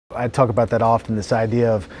I talk about that often, this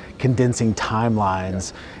idea of condensing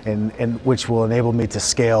timelines, and which will enable me to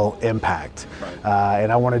scale impact.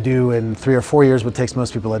 And I want to do in 3 or 4 years what takes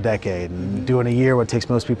most people a decade, and do in a year what takes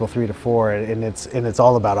most people 3 to 4. And it's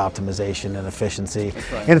all about optimization and efficiency,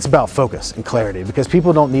 and it's about focus and clarity, because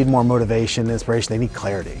people don't need more motivation and inspiration, they need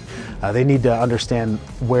clarity. They need to understand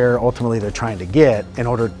where ultimately they're trying to get in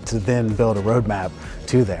order to then build a roadmap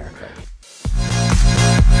to there.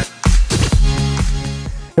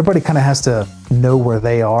 Everybody kind of has to know where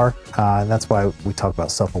they are, and that's why we talk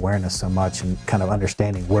about self-awareness so much, and kind of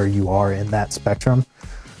understanding where you are in that spectrum.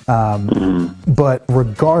 But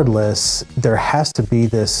regardless, there has to be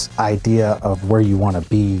this idea of where you want to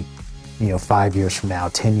be, 5 years from now,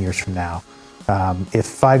 10 years from now. If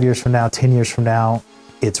 5 years from now, 10 years from now,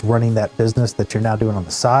 it's running that business that you're now doing on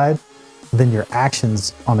the side, then your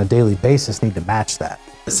actions on a daily basis need to match that.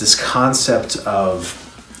 It's this concept of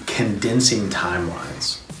condensing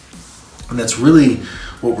timelines. And that's really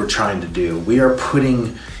what we're trying to do. We are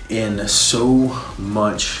putting in so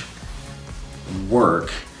much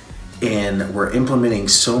work, and we're implementing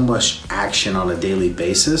so much action on a daily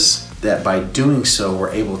basis that by doing so,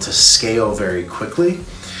 we're able to scale very quickly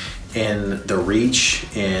in the reach,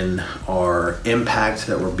 in our impact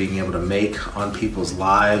that we're being able to make on people's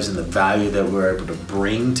lives, and the value that we're able to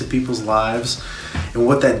bring to people's lives. And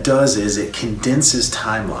what that does is it condenses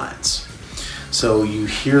timelines. So you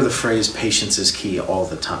hear the phrase patience is key all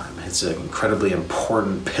the time. It's an incredibly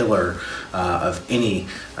important pillar of any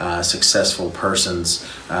successful person's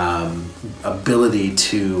ability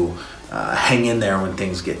to hang in there when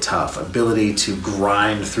things get tough, ability to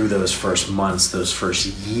grind through those first months, those first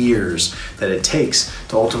years that it takes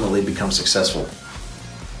to ultimately become successful.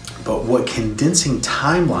 But what condensing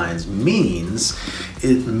timelines means,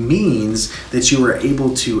 it means that you are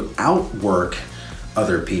able to outwork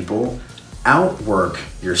other people, outwork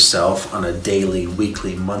yourself on a daily,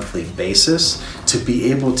 weekly, monthly basis to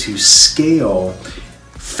be able to scale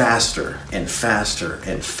faster and faster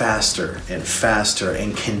and faster and faster,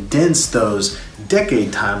 and condense those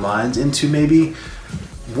decade timelines into maybe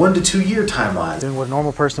 1 to 2 year timelines. Doing what a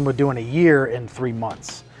normal person would do in a year in 3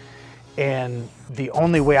 months. And the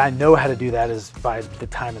only way I know how to do that is by the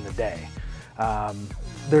time in the day.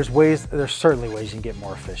 There's certainly ways you can get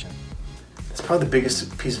more efficient. That's probably the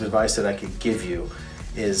biggest piece of advice that I could give you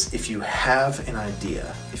is, if you have an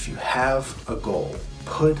idea, if you have a goal,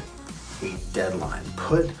 put a deadline,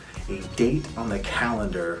 put a date on the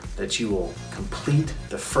calendar that you will complete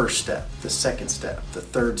the first step, the second step, the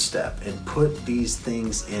third step, and put these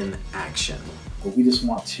things in action. But we just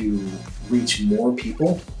want to reach more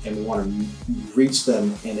people, and we want to reach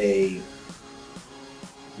them in a,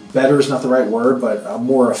 better is not the right word, but a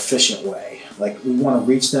more efficient way. Like, we want to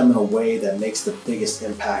reach them in a way that makes the biggest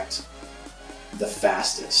impact the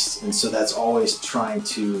fastest. And so that's always trying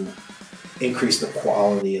to increase the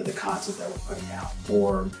quality of the content that we're putting out,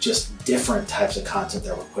 or just different types of content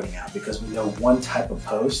that we're putting out, because we know one type of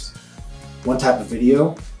post, one type of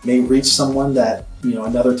video may reach someone that,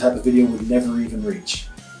 another type of video would never even reach,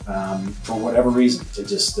 for whatever reason.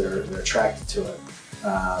 They're attracted to it.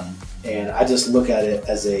 And I just look at it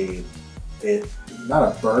as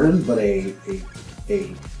not a burden, but a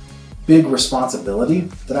big responsibility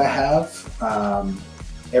that I have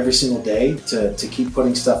every single day to keep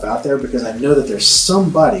putting stuff out there, because I know that there's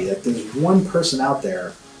somebody, that there's one person out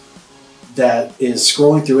there that is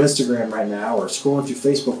scrolling through Instagram right now, or scrolling through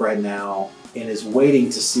Facebook right now, and is waiting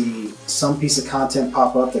to see some piece of content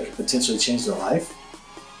pop up that could potentially change their life.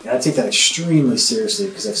 And I take that extremely seriously,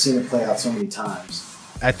 because I've seen it play out so many times.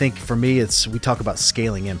 I think for me, we talk about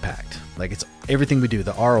scaling impact. Like, it's everything we do.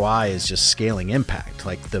 The ROI is just scaling impact,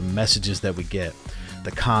 like the messages that we get,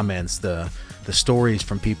 the comments, the stories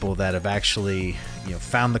from people that have actually,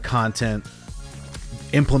 found the content,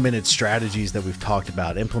 implemented strategies that we've talked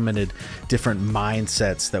about, implemented different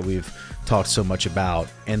mindsets that we've talked so much about,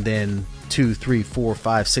 and then 2, 3, 4,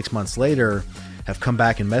 5, 6 months later have come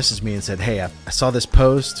back and messaged me and said, hey, I saw this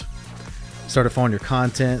post, started following your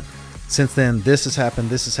content. Since then, this has happened,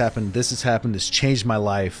 this has happened, this has happened, it's changed my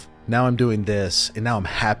life. Now I'm doing this, and now I'm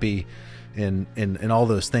happy, and all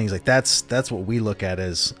those things. Like, that's what we look at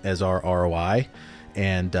as our ROI,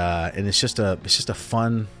 and it's just a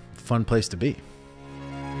fun place to be.